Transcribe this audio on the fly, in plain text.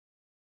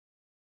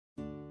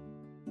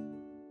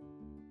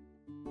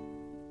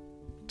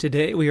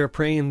Today we are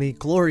praying the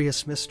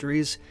glorious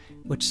mysteries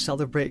which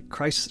celebrate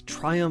Christ's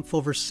triumph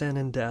over sin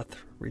and death,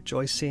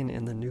 rejoicing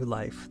in the new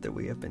life that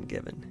we have been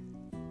given.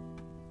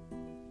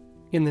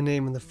 In the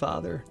name of the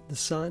Father, the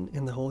Son,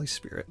 and the Holy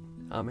Spirit.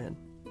 Amen.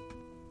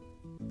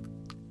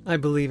 I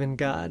believe in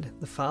God,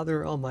 the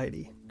Father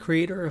Almighty,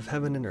 creator of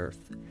heaven and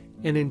earth,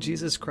 and in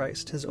Jesus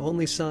Christ, his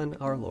only Son,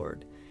 our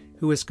Lord,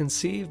 who was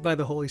conceived by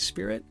the Holy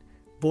Spirit,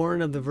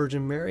 born of the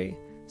Virgin Mary,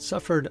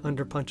 suffered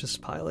under Pontius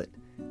Pilate,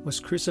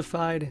 was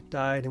crucified,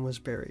 died, and was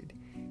buried.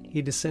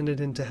 He descended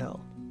into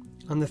hell.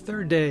 On the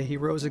third day he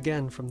rose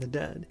again from the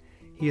dead.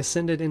 He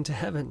ascended into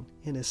heaven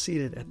and is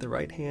seated at the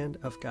right hand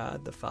of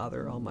God the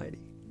Father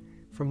Almighty.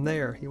 From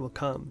there he will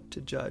come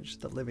to judge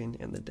the living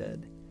and the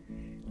dead.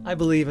 I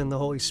believe in the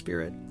Holy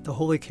Spirit, the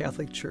Holy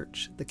Catholic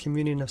Church, the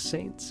communion of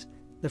saints,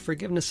 the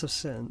forgiveness of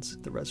sins,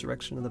 the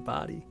resurrection of the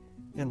body,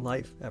 and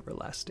life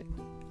everlasting.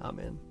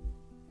 Amen.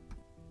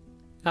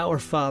 Our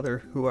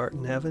Father, who art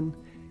in heaven,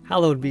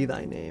 hallowed be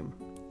thy name.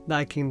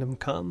 Thy kingdom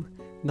come,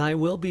 thy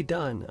will be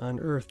done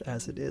on earth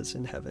as it is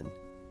in heaven.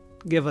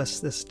 Give us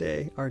this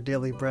day our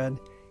daily bread,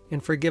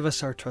 and forgive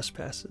us our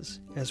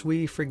trespasses, as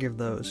we forgive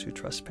those who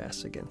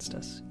trespass against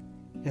us.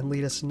 And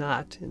lead us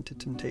not into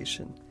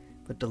temptation,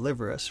 but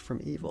deliver us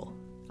from evil.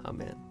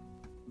 Amen.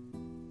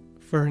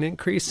 For an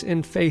increase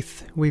in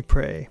faith, we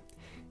pray.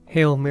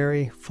 Hail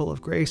Mary, full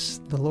of grace,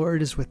 the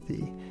Lord is with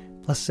thee.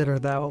 Blessed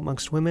art thou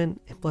amongst women,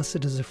 and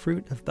blessed is the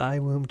fruit of thy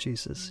womb,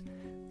 Jesus.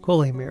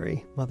 Holy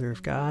Mary, Mother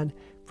of God,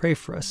 pray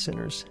for us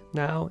sinners,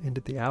 now and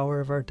at the hour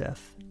of our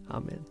death.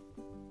 Amen.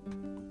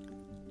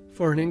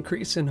 For an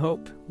increase in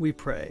hope, we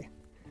pray.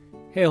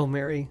 Hail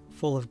Mary,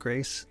 full of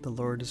grace, the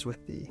Lord is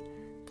with thee.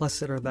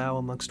 Blessed art thou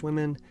amongst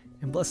women,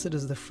 and blessed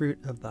is the fruit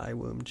of thy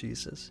womb,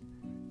 Jesus.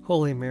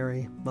 Holy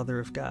Mary, Mother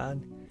of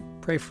God,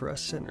 pray for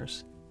us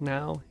sinners,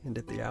 now and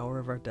at the hour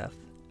of our death.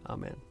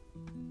 Amen.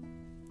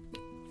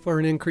 For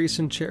an increase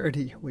in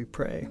charity, we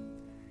pray.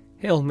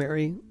 Hail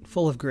Mary,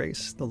 full of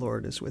grace, the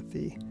Lord is with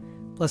thee.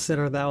 Blessed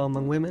art thou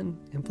among women,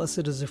 and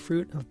blessed is the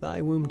fruit of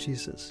thy womb,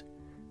 Jesus.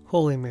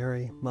 Holy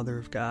Mary, Mother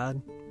of God,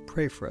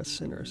 pray for us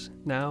sinners,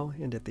 now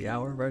and at the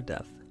hour of our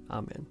death.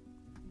 Amen.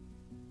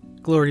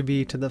 Glory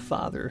be to the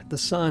Father, the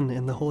Son,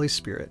 and the Holy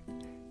Spirit,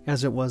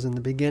 as it was in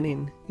the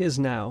beginning, is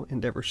now,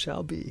 and ever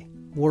shall be,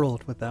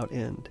 world without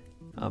end.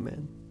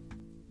 Amen.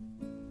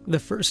 The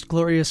first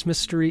glorious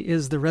mystery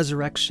is the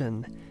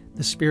resurrection.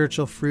 The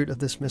spiritual fruit of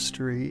this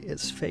mystery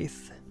is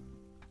faith.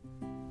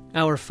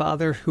 Our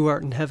Father, who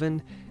art in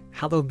heaven,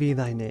 hallowed be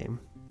thy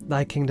name.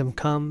 Thy kingdom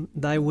come,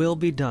 thy will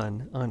be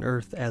done, on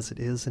earth as it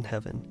is in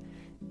heaven.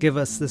 Give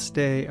us this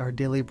day our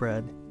daily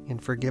bread,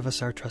 and forgive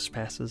us our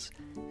trespasses,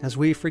 as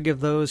we forgive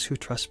those who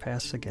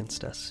trespass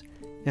against us.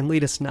 And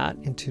lead us not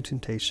into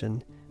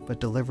temptation,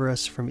 but deliver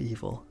us from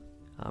evil.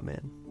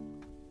 Amen.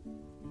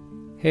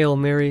 Hail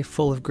Mary,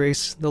 full of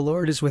grace, the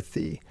Lord is with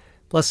thee.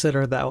 Blessed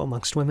art thou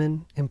amongst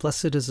women, and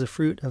blessed is the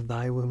fruit of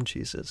thy womb,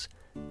 Jesus.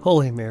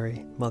 Holy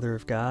Mary, Mother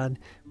of God,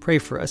 pray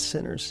for us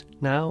sinners,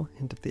 now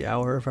and at the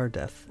hour of our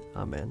death.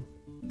 Amen.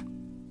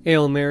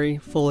 Hail Mary,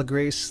 full of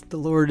grace, the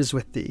Lord is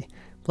with thee.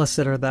 Blessed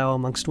art thou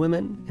amongst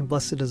women, and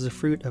blessed is the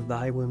fruit of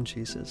thy womb,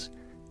 Jesus.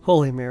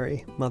 Holy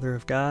Mary, Mother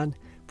of God,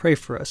 pray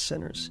for us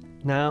sinners,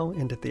 now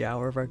and at the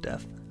hour of our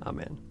death.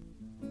 Amen.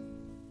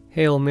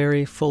 Hail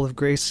Mary, full of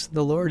grace,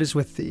 the Lord is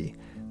with thee.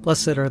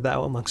 Blessed art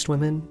thou amongst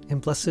women,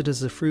 and blessed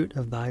is the fruit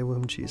of thy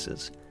womb,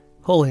 Jesus.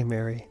 Holy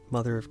Mary,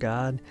 Mother of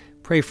God,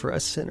 pray for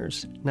us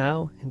sinners,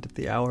 now and at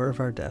the hour of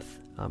our death.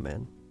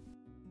 Amen.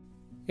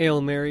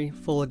 Hail Mary,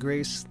 full of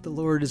grace, the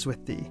Lord is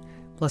with thee.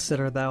 Blessed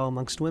art thou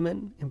amongst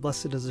women, and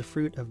blessed is the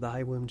fruit of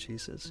thy womb,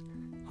 Jesus.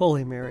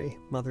 Holy Mary,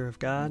 Mother of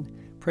God,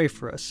 pray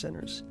for us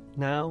sinners,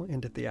 now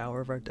and at the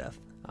hour of our death.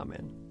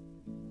 Amen.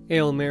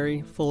 Hail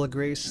Mary, full of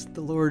grace,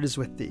 the Lord is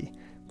with thee.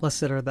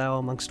 Blessed art thou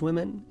amongst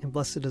women, and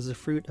blessed is the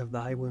fruit of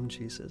thy womb,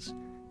 Jesus.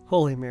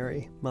 Holy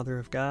Mary, Mother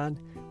of God,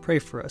 pray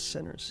for us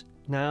sinners,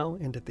 now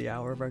and at the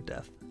hour of our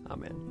death.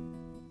 Amen.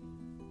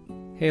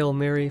 Hail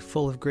Mary,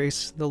 full of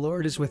grace, the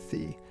Lord is with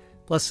thee.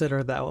 Blessed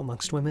art thou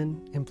amongst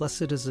women, and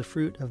blessed is the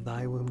fruit of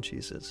thy womb,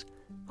 Jesus.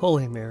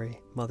 Holy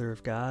Mary, Mother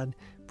of God,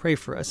 pray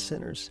for us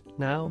sinners,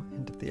 now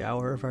and at the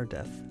hour of our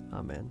death.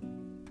 Amen.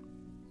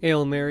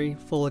 Hail Mary,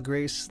 full of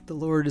grace, the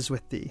Lord is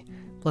with thee.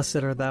 Blessed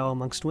art thou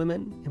amongst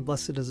women, and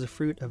blessed is the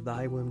fruit of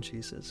thy womb,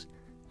 Jesus.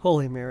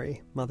 Holy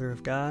Mary, Mother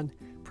of God,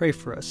 pray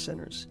for us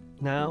sinners,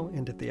 now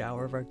and at the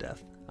hour of our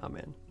death.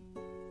 Amen.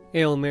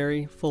 Hail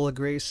Mary, full of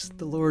grace,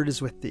 the Lord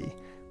is with thee.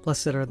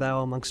 Blessed art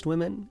thou amongst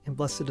women, and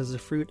blessed is the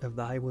fruit of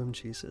thy womb,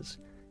 Jesus.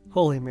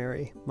 Holy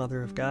Mary,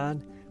 Mother of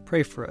God,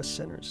 pray for us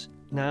sinners,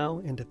 now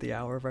and at the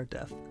hour of our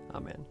death.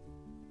 Amen.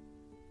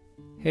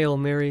 Hail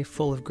Mary,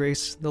 full of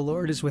grace, the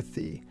Lord is with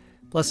thee.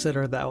 Blessed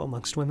art thou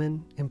amongst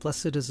women, and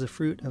blessed is the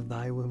fruit of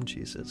thy womb,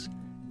 Jesus.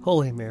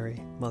 Holy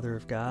Mary, Mother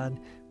of God,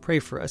 pray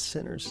for us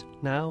sinners,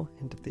 now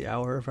and at the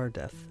hour of our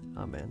death.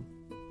 Amen.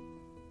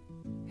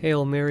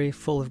 Hail Mary,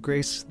 full of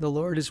grace, the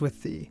Lord is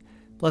with thee.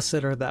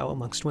 Blessed art thou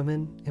amongst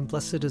women, and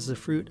blessed is the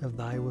fruit of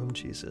thy womb,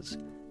 Jesus.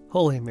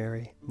 Holy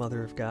Mary,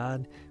 Mother of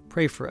God,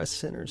 pray for us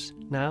sinners,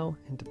 now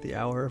and at the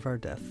hour of our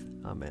death.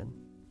 Amen.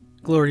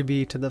 Glory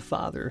be to the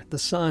Father, the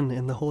Son,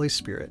 and the Holy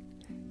Spirit,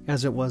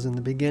 as it was in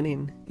the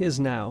beginning, is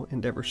now,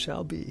 and ever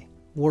shall be,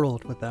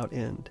 world without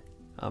end.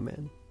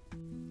 Amen.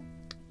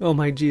 O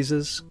my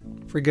Jesus,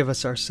 forgive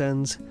us our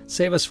sins,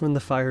 save us from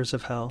the fires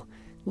of hell,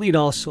 lead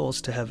all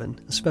souls to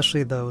heaven,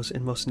 especially those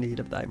in most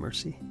need of thy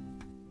mercy.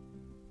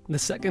 The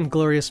second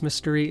glorious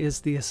mystery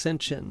is the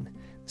Ascension.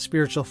 The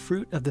spiritual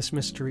fruit of this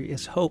mystery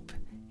is hope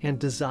and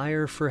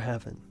desire for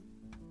heaven.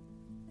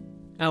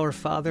 Our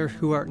Father,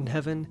 who art in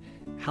heaven,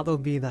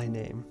 hallowed be thy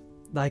name.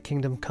 Thy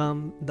kingdom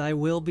come, thy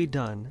will be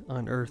done,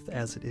 on earth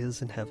as it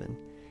is in heaven.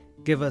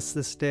 Give us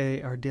this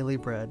day our daily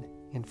bread,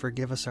 and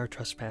forgive us our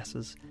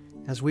trespasses,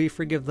 as we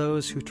forgive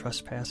those who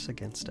trespass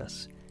against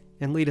us.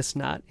 And lead us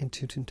not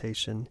into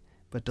temptation,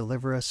 but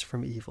deliver us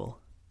from evil.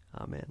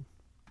 Amen.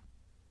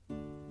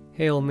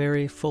 Hail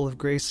Mary, full of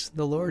grace,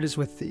 the Lord is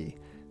with thee.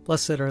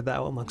 Blessed art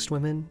thou amongst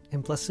women,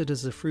 and blessed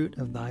is the fruit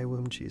of thy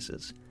womb,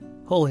 Jesus.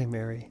 Holy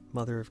Mary,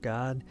 Mother of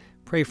God,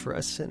 pray for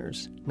us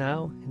sinners,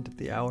 now and at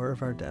the hour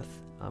of our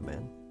death.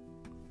 Amen.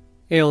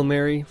 Hail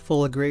Mary,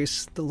 full of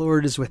grace, the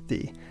Lord is with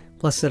thee.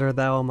 Blessed art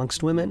thou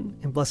amongst women,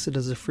 and blessed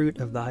is the fruit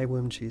of thy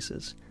womb,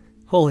 Jesus.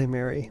 Holy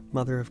Mary,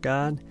 Mother of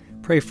God,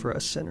 pray for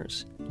us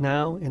sinners,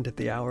 now and at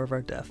the hour of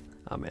our death.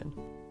 Amen.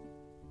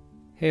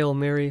 Hail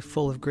Mary,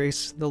 full of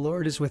grace, the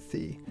Lord is with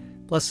thee.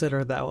 Blessed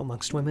art thou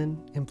amongst women,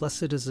 and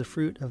blessed is the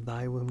fruit of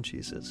thy womb,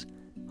 Jesus.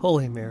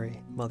 Holy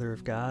Mary, Mother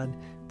of God,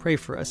 pray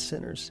for us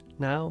sinners,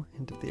 now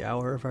and at the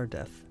hour of our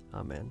death.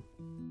 Amen.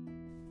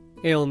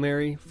 Hail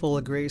Mary, full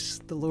of grace,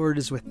 the Lord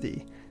is with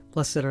thee.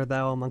 Blessed art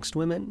thou amongst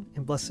women,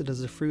 and blessed is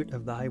the fruit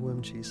of thy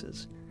womb,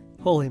 Jesus.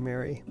 Holy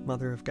Mary,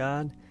 Mother of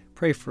God,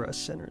 pray for us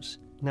sinners,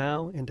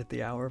 now and at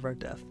the hour of our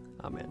death.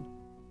 Amen.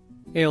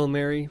 Hail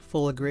Mary,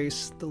 full of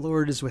grace, the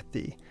Lord is with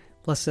thee.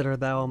 Blessed art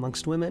thou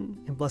amongst women,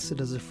 and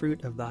blessed is the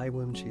fruit of thy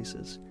womb,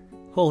 Jesus.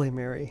 Holy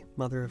Mary,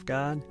 Mother of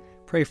God,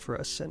 pray for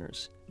us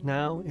sinners,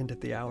 now and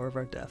at the hour of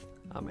our death.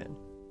 Amen.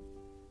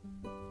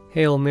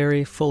 Hail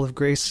Mary, full of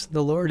grace,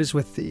 the Lord is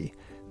with thee.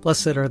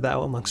 Blessed art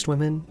thou amongst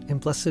women,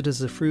 and blessed is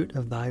the fruit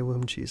of thy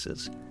womb,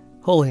 Jesus.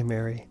 Holy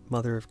Mary,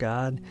 Mother of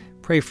God,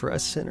 pray for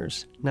us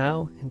sinners,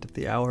 now and at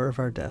the hour of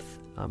our death.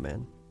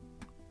 Amen.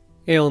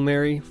 Hail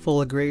Mary,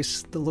 full of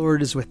grace, the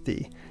Lord is with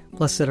thee.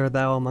 Blessed art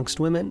thou amongst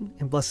women,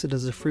 and blessed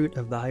is the fruit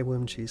of thy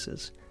womb,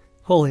 Jesus.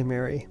 Holy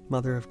Mary,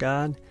 Mother of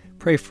God,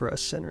 pray for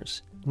us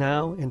sinners,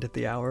 now and at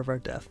the hour of our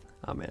death.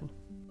 Amen.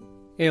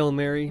 Hail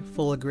Mary,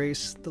 full of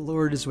grace, the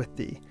Lord is with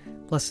thee.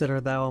 Blessed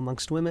art thou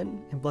amongst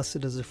women, and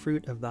blessed is the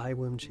fruit of thy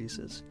womb,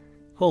 Jesus.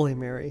 Holy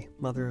Mary,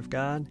 Mother of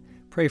God,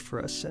 pray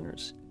for us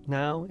sinners,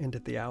 now and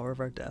at the hour of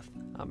our death.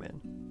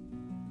 Amen.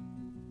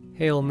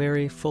 Hail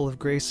Mary, full of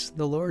grace,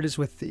 the Lord is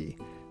with thee.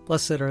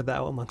 Blessed art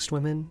thou amongst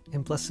women,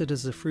 and blessed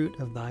is the fruit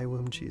of thy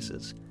womb,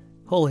 Jesus.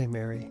 Holy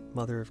Mary,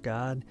 Mother of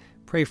God,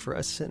 pray for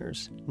us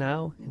sinners,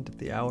 now and at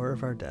the hour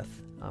of our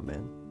death.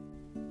 Amen.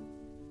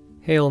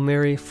 Hail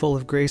Mary, full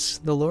of grace,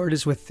 the Lord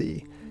is with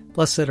thee.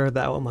 Blessed art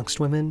thou amongst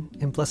women,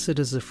 and blessed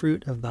is the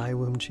fruit of thy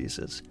womb,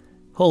 Jesus.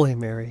 Holy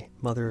Mary,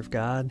 Mother of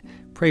God,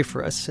 pray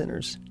for us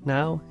sinners,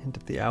 now and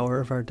at the hour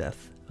of our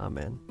death.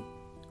 Amen.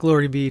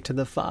 Glory be to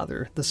the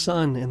Father, the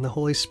Son, and the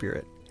Holy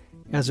Spirit,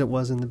 as it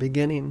was in the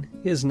beginning,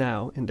 is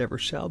now, and ever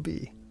shall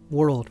be,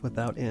 world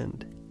without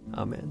end.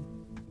 Amen.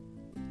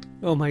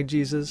 O my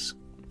Jesus,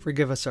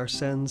 forgive us our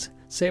sins,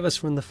 save us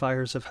from the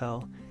fires of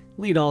hell,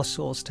 lead all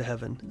souls to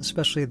heaven,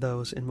 especially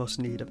those in most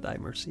need of thy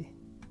mercy.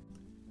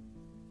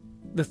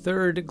 The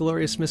third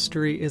glorious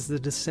mystery is the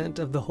descent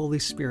of the Holy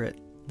Spirit.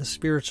 The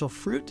spiritual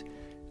fruit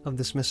of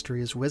this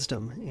mystery is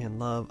wisdom and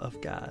love of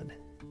God.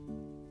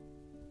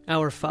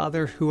 Our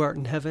Father, who art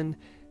in heaven,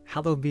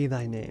 hallowed be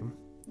thy name.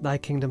 Thy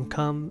kingdom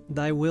come,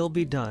 thy will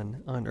be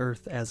done, on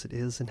earth as it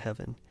is in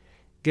heaven.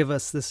 Give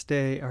us this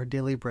day our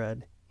daily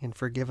bread, and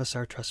forgive us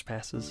our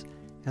trespasses,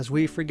 as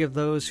we forgive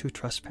those who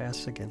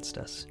trespass against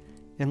us.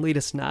 And lead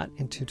us not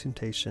into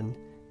temptation,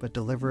 but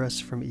deliver us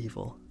from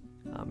evil.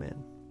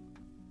 Amen.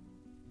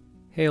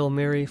 Hail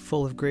Mary,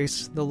 full of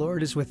grace, the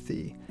Lord is with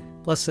thee.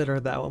 Blessed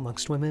art thou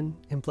amongst women,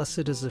 and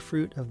blessed is the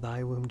fruit of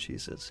thy womb,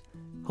 Jesus.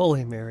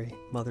 Holy Mary,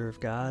 Mother of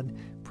God,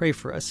 pray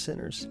for us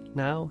sinners,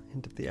 now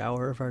and at the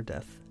hour of our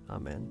death.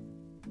 Amen.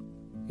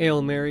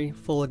 Hail Mary,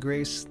 full of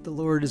grace, the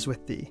Lord is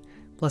with thee.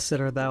 Blessed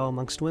art thou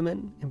amongst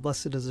women, and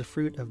blessed is the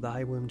fruit of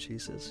thy womb,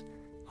 Jesus.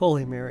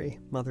 Holy Mary,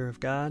 Mother of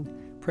God,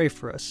 pray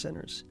for us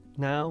sinners,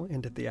 now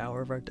and at the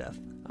hour of our death.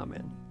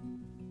 Amen.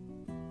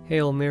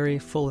 Hail Mary,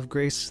 full of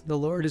grace, the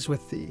Lord is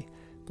with thee.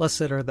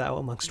 Blessed art thou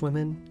amongst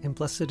women, and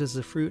blessed is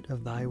the fruit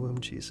of thy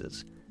womb,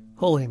 Jesus.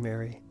 Holy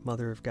Mary,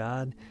 Mother of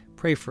God,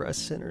 pray for us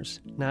sinners,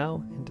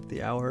 now and at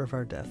the hour of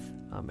our death.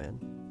 Amen.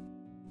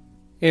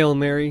 Hail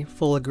Mary,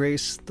 full of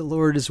grace, the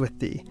Lord is with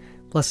thee.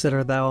 Blessed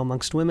art thou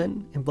amongst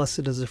women, and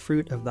blessed is the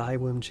fruit of thy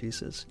womb,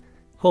 Jesus.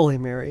 Holy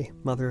Mary,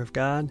 Mother of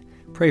God,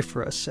 pray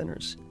for us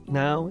sinners,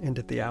 now and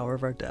at the hour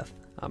of our death.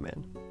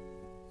 Amen.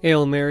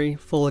 Hail Mary,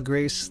 full of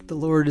grace, the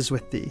Lord is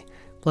with thee.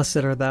 Blessed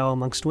art thou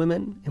amongst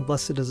women, and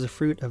blessed is the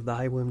fruit of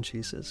thy womb,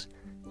 Jesus.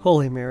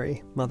 Holy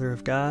Mary, Mother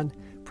of God,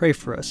 pray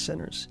for us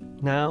sinners,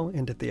 now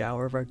and at the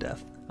hour of our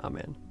death.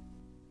 Amen.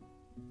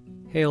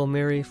 Hail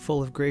Mary,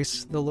 full of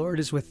grace, the Lord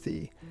is with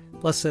thee.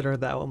 Blessed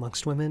art thou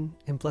amongst women,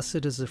 and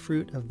blessed is the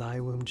fruit of thy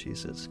womb,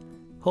 Jesus.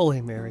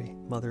 Holy Mary,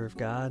 Mother of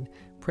God,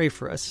 pray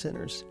for us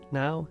sinners,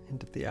 now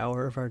and at the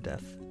hour of our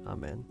death.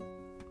 Amen.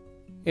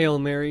 Hail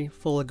Mary,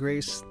 full of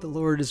grace, the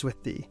Lord is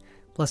with thee.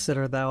 Blessed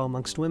art thou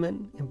amongst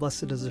women, and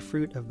blessed is the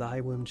fruit of thy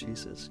womb,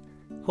 Jesus.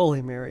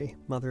 Holy Mary,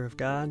 Mother of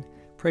God,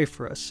 pray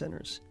for us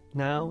sinners,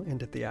 now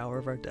and at the hour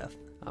of our death.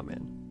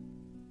 Amen.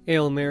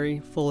 Hail Mary,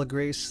 full of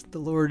grace, the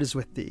Lord is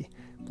with thee.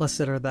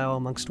 Blessed art thou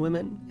amongst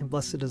women, and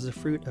blessed is the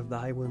fruit of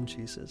thy womb,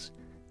 Jesus.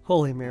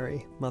 Holy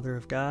Mary, Mother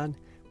of God,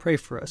 pray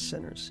for us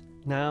sinners,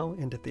 now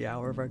and at the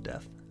hour of our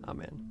death.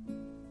 Amen.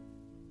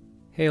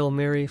 Hail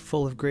Mary,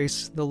 full of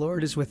grace, the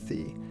Lord is with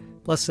thee.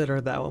 Blessed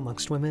art thou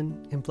amongst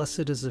women, and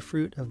blessed is the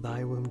fruit of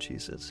thy womb,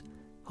 Jesus.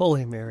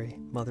 Holy Mary,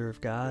 Mother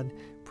of God,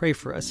 pray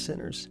for us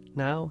sinners,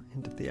 now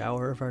and at the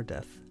hour of our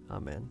death.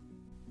 Amen.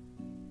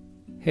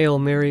 Hail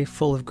Mary,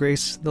 full of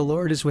grace, the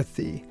Lord is with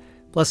thee.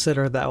 Blessed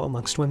art thou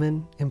amongst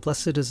women, and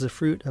blessed is the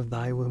fruit of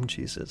thy womb,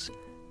 Jesus.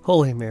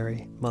 Holy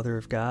Mary, Mother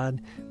of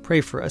God,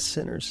 pray for us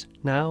sinners,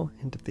 now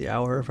and at the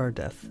hour of our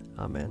death.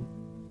 Amen.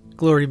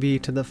 Glory be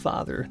to the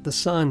Father, the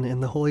Son,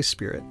 and the Holy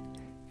Spirit,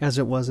 as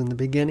it was in the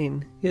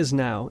beginning, is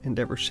now, and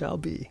ever shall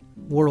be,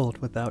 world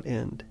without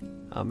end.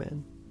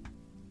 Amen.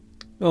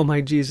 O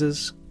my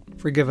Jesus,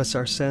 forgive us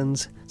our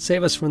sins,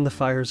 save us from the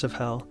fires of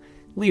hell,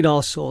 lead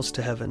all souls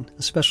to heaven,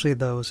 especially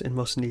those in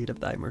most need of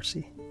thy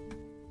mercy.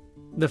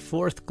 The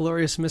fourth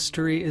glorious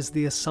mystery is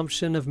the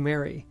Assumption of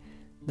Mary.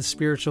 The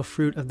spiritual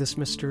fruit of this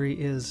mystery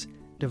is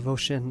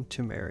devotion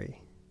to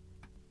Mary.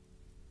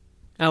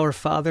 Our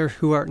Father,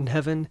 who art in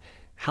heaven,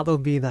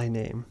 hallowed be thy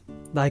name.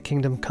 Thy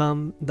kingdom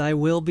come, thy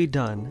will be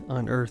done,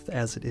 on earth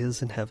as it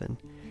is in heaven.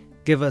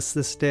 Give us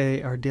this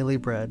day our daily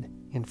bread,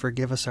 and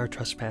forgive us our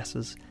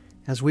trespasses,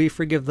 as we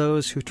forgive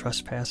those who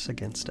trespass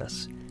against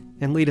us.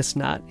 And lead us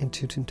not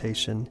into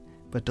temptation,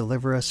 but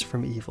deliver us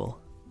from evil.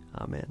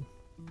 Amen.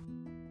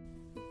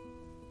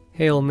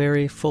 Hail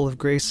Mary, full of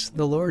grace,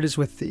 the Lord is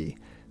with thee.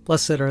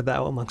 Blessed art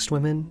thou amongst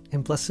women,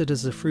 and blessed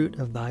is the fruit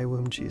of thy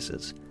womb,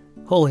 Jesus.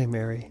 Holy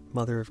Mary,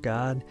 Mother of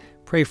God,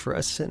 pray for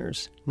us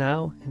sinners,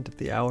 now and at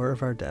the hour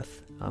of our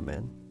death.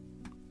 Amen.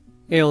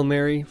 Hail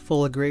Mary,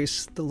 full of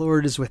grace, the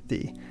Lord is with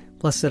thee.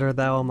 Blessed art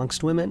thou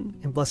amongst women,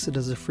 and blessed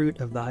is the fruit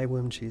of thy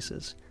womb,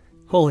 Jesus.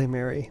 Holy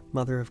Mary,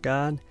 Mother of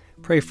God,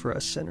 pray for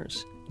us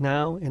sinners,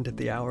 now and at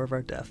the hour of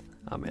our death.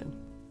 Amen.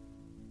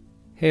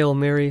 Hail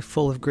Mary,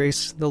 full of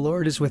grace, the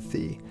Lord is with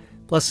thee.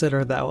 Blessed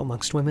art thou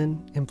amongst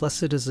women, and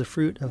blessed is the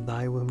fruit of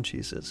thy womb,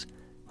 Jesus.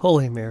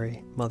 Holy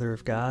Mary, Mother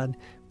of God,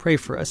 pray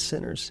for us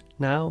sinners,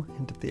 now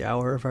and at the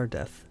hour of our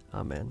death.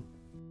 Amen.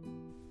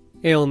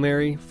 Hail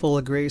Mary, full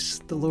of grace,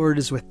 the Lord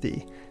is with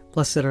thee.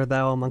 Blessed art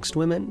thou amongst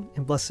women,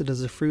 and blessed is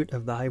the fruit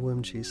of thy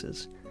womb,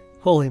 Jesus.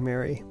 Holy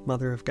Mary,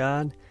 Mother of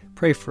God,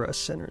 pray for us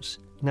sinners,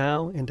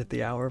 now and at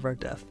the hour of our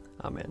death.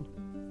 Amen.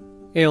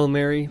 Hail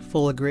Mary,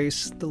 full of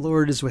grace, the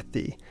Lord is with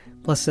thee.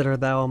 Blessed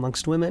art thou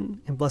amongst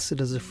women, and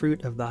blessed is the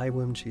fruit of thy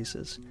womb,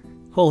 Jesus.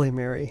 Holy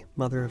Mary,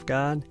 Mother of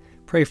God,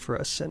 pray for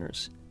us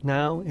sinners,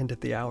 now and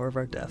at the hour of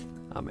our death.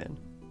 Amen.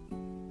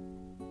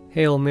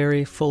 Hail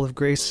Mary, full of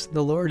grace,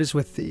 the Lord is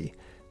with thee.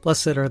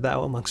 Blessed art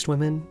thou amongst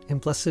women,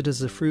 and blessed is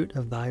the fruit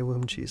of thy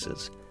womb,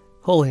 Jesus.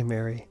 Holy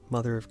Mary,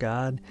 Mother of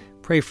God,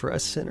 pray for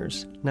us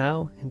sinners,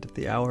 now and at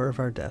the hour of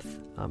our death.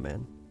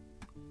 Amen.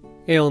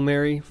 Hail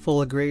Mary,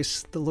 full of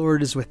grace, the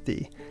Lord is with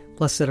thee.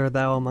 Blessed art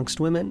thou amongst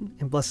women,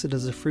 and blessed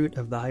is the fruit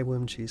of thy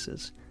womb,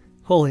 Jesus.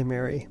 Holy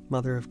Mary,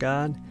 Mother of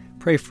God,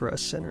 pray for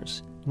us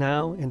sinners,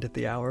 now and at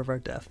the hour of our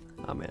death.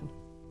 Amen.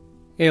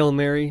 Hail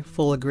Mary,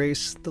 full of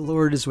grace, the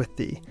Lord is with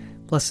thee.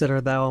 Blessed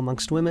art thou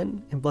amongst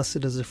women, and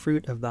blessed is the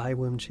fruit of thy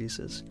womb,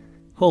 Jesus.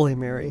 Holy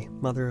Mary,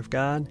 Mother of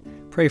God,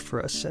 pray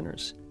for us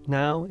sinners,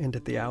 now and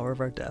at the hour of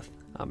our death.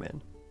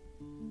 Amen.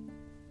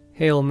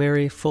 Hail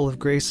Mary, full of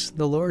grace,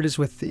 the Lord is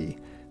with thee.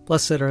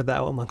 Blessed art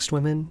thou amongst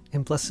women,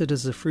 and blessed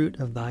is the fruit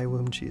of thy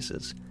womb,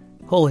 Jesus.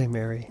 Holy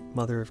Mary,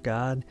 Mother of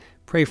God,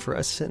 pray for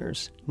us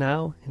sinners,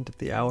 now and at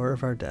the hour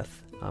of our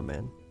death.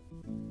 Amen.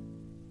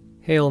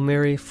 Hail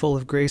Mary, full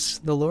of grace,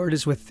 the Lord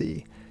is with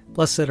thee.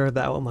 Blessed art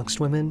thou amongst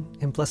women,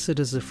 and blessed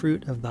is the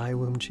fruit of thy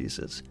womb,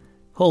 Jesus.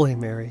 Holy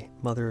Mary,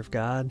 Mother of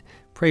God,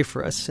 pray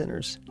for us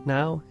sinners,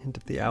 now and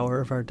at the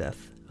hour of our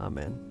death.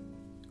 Amen.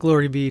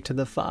 Glory be to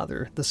the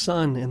Father, the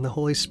Son, and the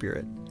Holy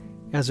Spirit,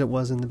 as it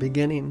was in the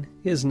beginning,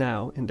 is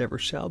now, and ever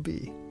shall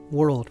be,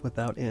 world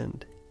without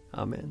end.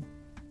 Amen.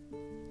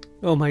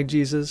 O my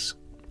Jesus,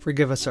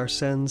 forgive us our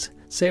sins,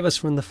 save us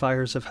from the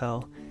fires of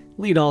hell,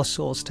 lead all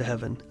souls to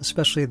heaven,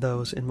 especially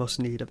those in most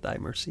need of thy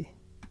mercy.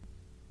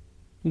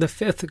 The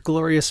fifth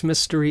glorious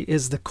mystery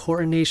is the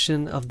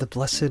coronation of the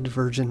Blessed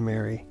Virgin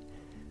Mary.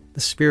 The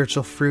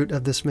spiritual fruit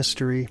of this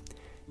mystery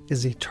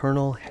is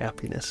eternal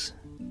happiness.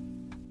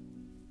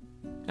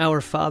 Our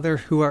Father,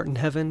 who art in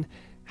heaven,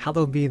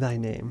 hallowed be thy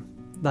name.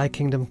 thy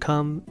kingdom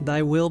come,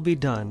 thy will be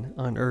done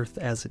on earth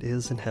as it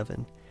is in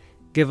heaven.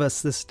 Give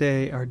us this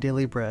day our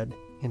daily bread,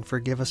 and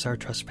forgive us our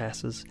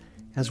trespasses,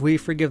 as we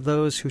forgive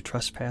those who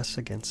trespass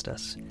against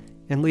us.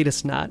 And lead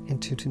us not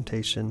into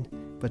temptation,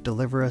 but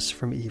deliver us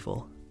from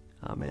evil.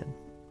 Amen.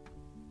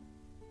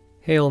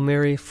 Hail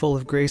Mary, full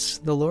of grace,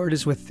 the Lord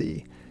is with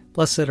thee.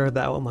 Blessed art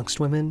thou amongst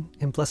women,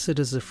 and blessed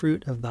is the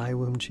fruit of thy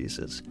womb,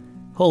 Jesus.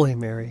 Holy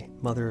Mary,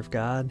 Mother of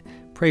God,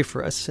 pray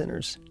for us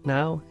sinners,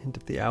 now and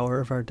at the hour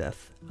of our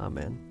death.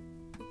 Amen.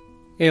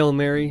 Hail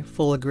Mary,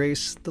 full of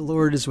grace, the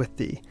Lord is with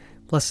thee.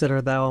 Blessed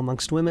art thou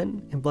amongst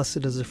women, and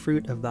blessed is the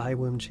fruit of thy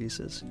womb,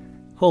 Jesus.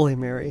 Holy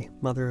Mary,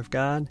 Mother of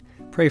God,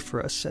 pray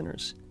for us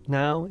sinners,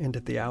 now and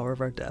at the hour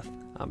of our death.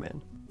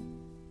 Amen.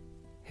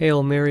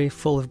 Hail Mary,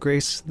 full of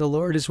grace, the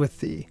Lord is with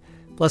thee.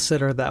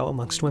 Blessed art thou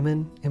amongst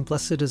women, and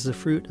blessed is the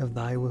fruit of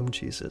thy womb,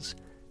 Jesus.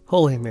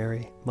 Holy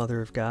Mary,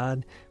 Mother of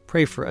God,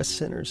 pray for us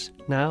sinners,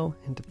 now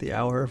and at the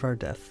hour of our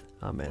death.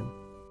 Amen.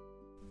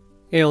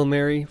 Hail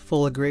Mary,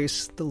 full of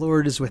grace, the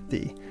Lord is with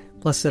thee.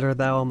 Blessed art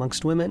thou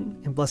amongst women,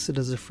 and blessed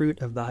is the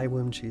fruit of thy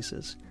womb,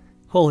 Jesus.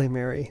 Holy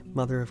Mary,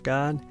 Mother of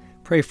God,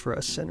 pray for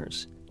us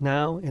sinners,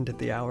 now and at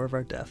the hour of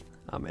our death.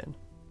 Amen.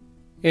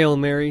 Hail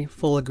Mary,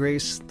 full of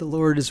grace, the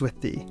Lord is with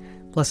thee.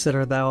 Blessed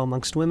art thou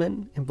amongst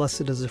women, and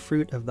blessed is the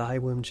fruit of thy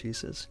womb,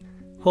 Jesus.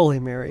 Holy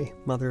Mary,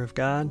 Mother of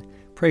God,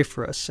 pray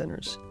for us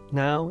sinners,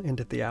 now and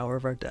at the hour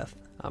of our death.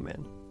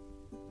 Amen.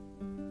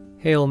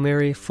 Hail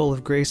Mary, full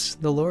of grace,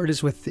 the Lord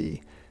is with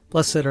thee.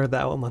 Blessed art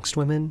thou amongst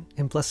women,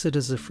 and blessed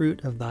is the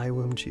fruit of thy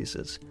womb,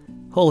 Jesus.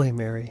 Holy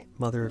Mary,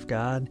 Mother of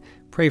God,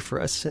 pray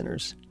for us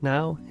sinners,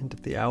 now and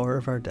at the hour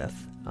of our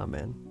death.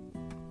 Amen.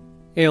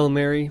 Hail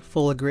Mary,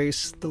 full of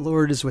grace, the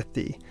Lord is with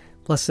thee.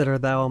 Blessed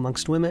art thou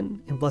amongst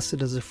women, and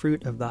blessed is the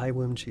fruit of thy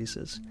womb,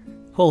 Jesus.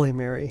 Holy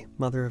Mary,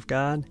 Mother of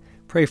God,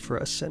 pray for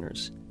us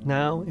sinners,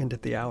 now and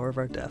at the hour of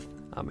our death.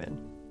 Amen.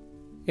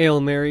 Hail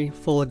Mary,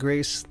 full of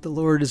grace, the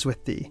Lord is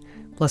with thee.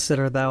 Blessed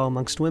art thou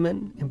amongst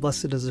women, and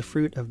blessed is the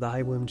fruit of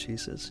thy womb,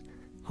 Jesus.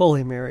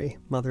 Holy Mary,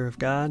 Mother of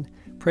God,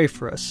 pray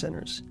for us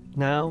sinners,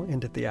 now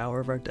and at the hour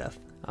of our death.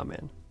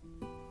 Amen.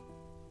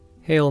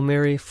 Hail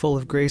Mary, full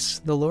of grace,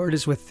 the Lord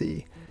is with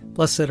thee.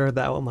 Blessed art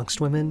thou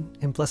amongst women,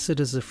 and blessed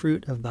is the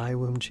fruit of thy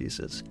womb,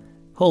 Jesus.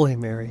 Holy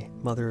Mary,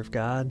 Mother of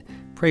God,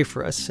 pray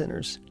for us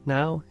sinners,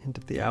 now and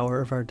at the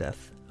hour of our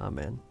death.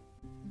 Amen.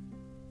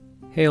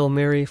 Hail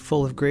Mary,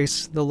 full of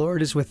grace, the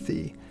Lord is with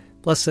thee.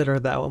 Blessed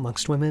art thou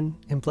amongst women,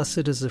 and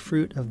blessed is the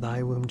fruit of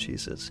thy womb,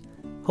 Jesus.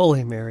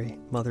 Holy Mary,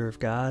 Mother of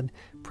God,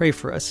 pray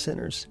for us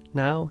sinners,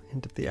 now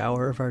and at the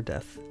hour of our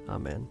death.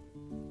 Amen.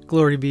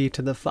 Glory be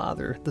to the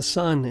Father, the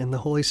Son, and the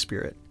Holy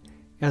Spirit,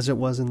 as it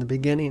was in the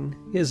beginning,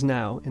 is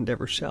now, and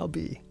ever shall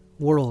be,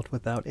 world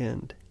without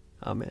end.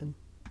 Amen.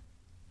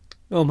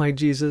 O my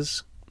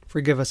Jesus,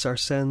 forgive us our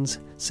sins,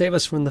 save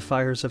us from the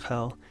fires of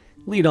hell,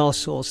 lead all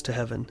souls to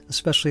heaven,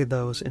 especially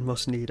those in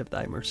most need of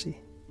thy mercy.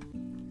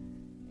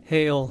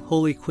 Hail,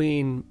 Holy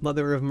Queen,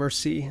 Mother of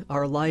Mercy,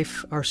 our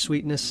life, our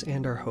sweetness,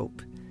 and our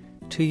hope.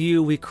 To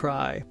you we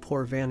cry,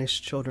 poor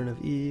vanished children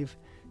of Eve.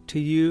 To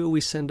you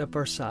we send up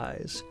our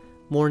sighs,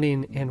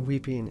 mourning and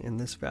weeping in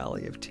this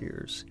valley of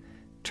tears.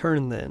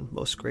 Turn then,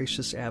 most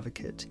gracious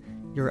Advocate,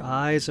 your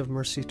eyes of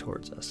mercy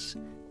towards us,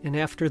 and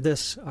after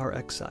this our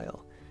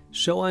exile,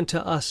 show unto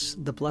us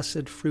the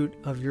blessed fruit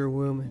of your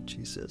womb,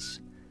 Jesus.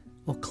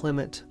 O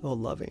clement, O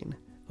loving,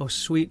 O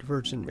sweet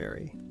Virgin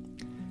Mary,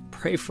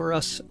 pray for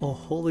us, O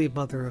Holy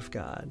Mother of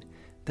God,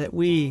 that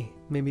we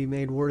may be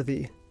made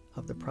worthy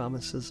of the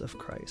promises of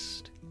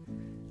Christ.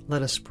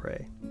 Let us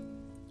pray.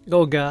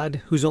 O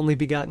God, whose only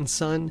begotten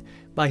Son,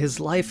 by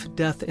his life,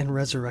 death, and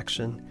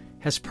resurrection,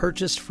 has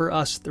purchased for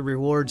us the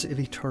rewards of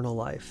eternal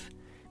life,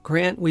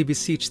 grant, we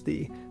beseech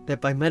thee, that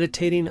by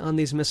meditating on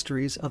these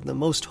mysteries of the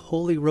most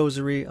holy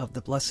Rosary of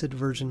the Blessed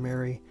Virgin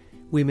Mary,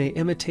 we may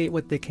imitate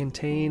what they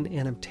contain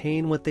and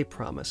obtain what they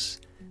promise,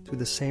 through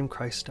the same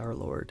Christ our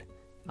Lord.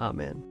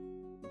 Amen.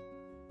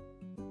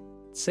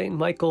 Saint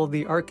Michael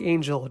the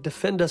Archangel,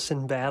 defend us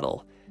in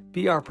battle.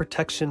 Be our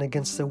protection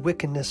against the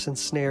wickedness and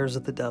snares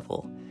of the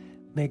devil.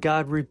 May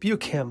God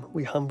rebuke him,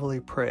 we humbly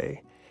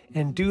pray.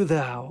 And do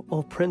thou,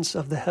 O Prince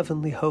of the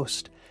heavenly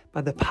host,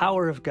 by the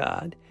power of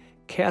God,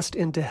 cast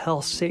into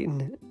hell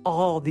Satan and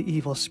all the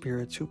evil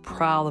spirits who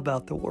prowl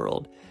about the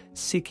world,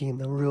 seeking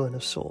the ruin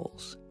of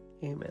souls.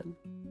 Amen.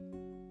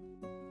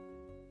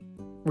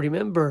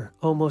 Remember,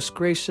 O most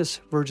gracious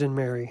Virgin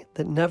Mary,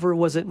 that never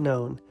was it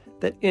known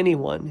that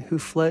anyone who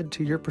fled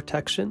to your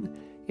protection,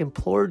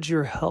 implored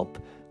your help,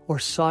 or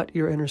sought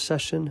your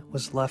intercession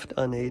was left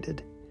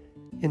unaided.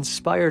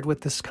 Inspired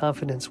with this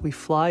confidence, we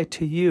fly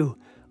to you,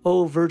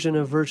 O Virgin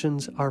of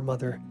Virgins, our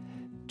Mother.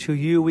 To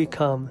you we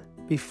come,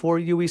 before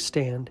you we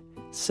stand,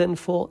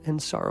 sinful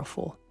and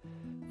sorrowful.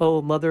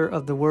 O Mother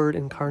of the Word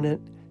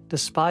incarnate,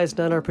 despise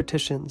not our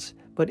petitions,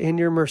 but in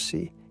your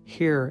mercy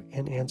hear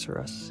and answer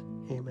us.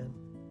 Amen.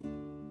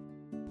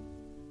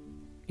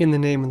 In the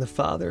name of the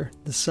Father,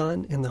 the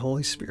Son, and the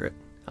Holy Spirit.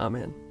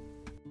 Amen.